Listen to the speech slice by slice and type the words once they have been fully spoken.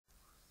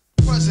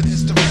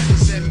presidents to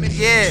represent me.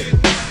 Yeah.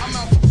 I'm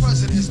out for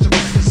presidents to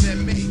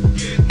represent me.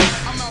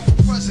 I'm out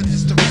for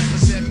presidents to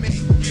represent me.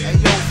 Hey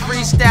yo,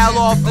 freestyle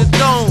off the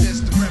dome.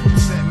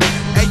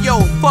 Hey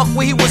yo, fuck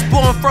where he was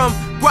born from.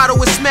 Grotto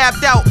is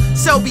smapped out,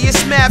 Selby is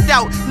smapped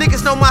out.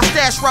 Niggas know my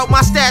stash route,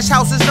 my stash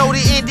houses know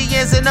the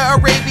Indians and the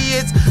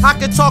Arabians. I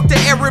can talk to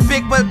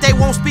Arabic, but they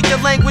won't speak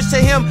a language to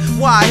him.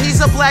 Why?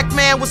 He's a black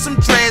man with some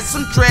dreads,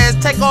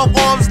 Take off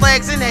arms,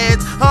 legs, and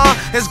heads.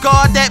 Is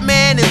God that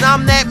man? Is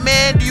I'm that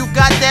man? Do you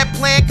got that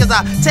plan? Cause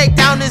I take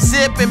down the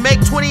zip and make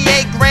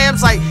 28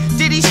 grams. Like,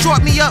 did he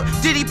short me up?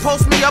 Did he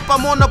post me up?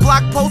 I'm on the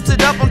block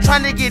posted up. I'm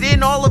trying to get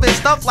in all of his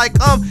stuff like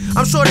I'm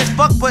short as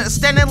fuck, but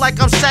standing like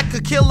I'm Shaq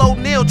could kill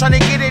O'Neal, trying to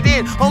get it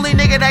in. Only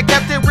nigga that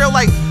kept it real,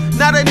 like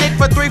not a nick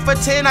for 3 for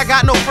 10. I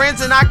got no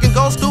friends and I can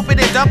go stupid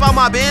and dump out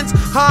my bins.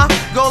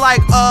 Go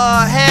like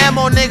ham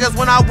on niggas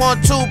when I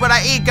want to, but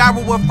I eat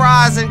gobble with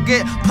fries and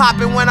get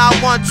poppin' when I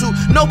want to.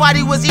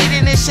 Nobody was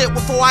eating this shit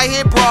before I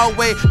hit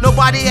Broadway.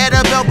 Nobody had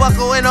a belt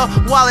buckle and a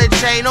wallet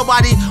chain.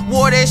 Nobody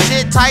wore their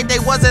shit tight. They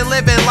wasn't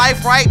living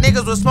life right.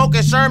 Niggas was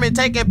smoking Sherman,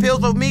 taking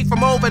pills with me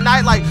from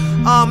overnight. Like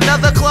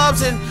another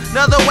clubs and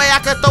another way I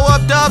could throw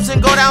up dubs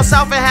and go down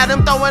south and have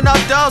them throwing up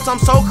dubs. I'm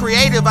so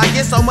creative, I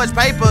get so much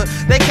paper,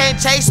 they can't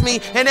chase me.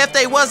 And if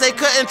they was, they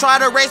couldn't try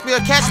to race me or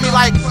catch me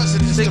like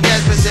the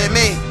guys at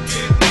me.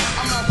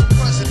 I'm out for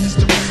presidents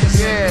to represent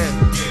me. Yeah.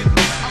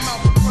 I'm out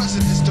for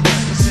presidents to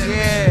represent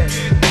me. Yeah.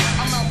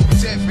 I'm out for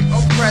every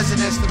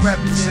Presidents to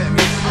represent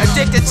me.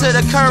 Addicted to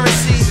the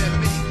currency.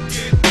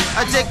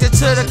 Addicted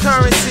to the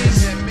currency.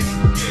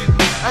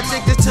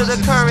 Addicted to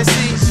the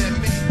currency.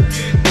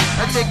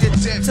 Addicted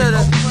to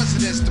the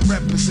presidents to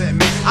represent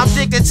me. I'm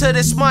addicted to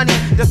this money.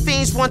 The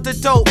fiends want the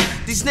dope.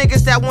 These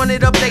niggas that want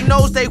it up they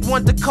nose, they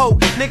want the coke.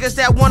 Niggas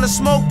that wanna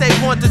smoke, they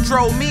want the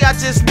dro. Me, I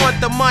just want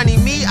the money.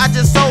 Me, I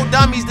just sold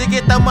dummies to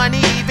get the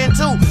money even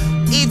too.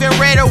 Even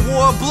red or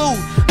wore blue.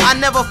 I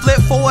never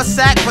flipped for a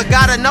sack, but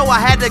gotta know I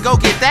had to go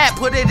get that.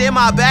 Put it in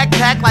my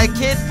backpack like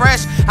Kid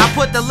Fresh. I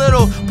put the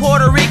little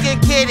Puerto Rican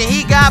kid and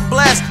he got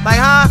blessed. Like,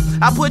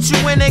 I put you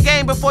in the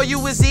game before you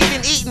was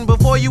even eating,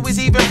 before you was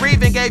even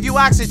breathing, gave you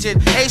oxygen,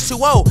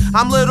 H2O.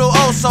 I'm Little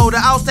O, so the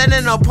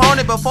outstanding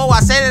opponent. Before I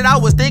said it, I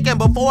was thinking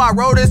before I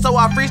wrote it, so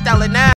I freestyle it now.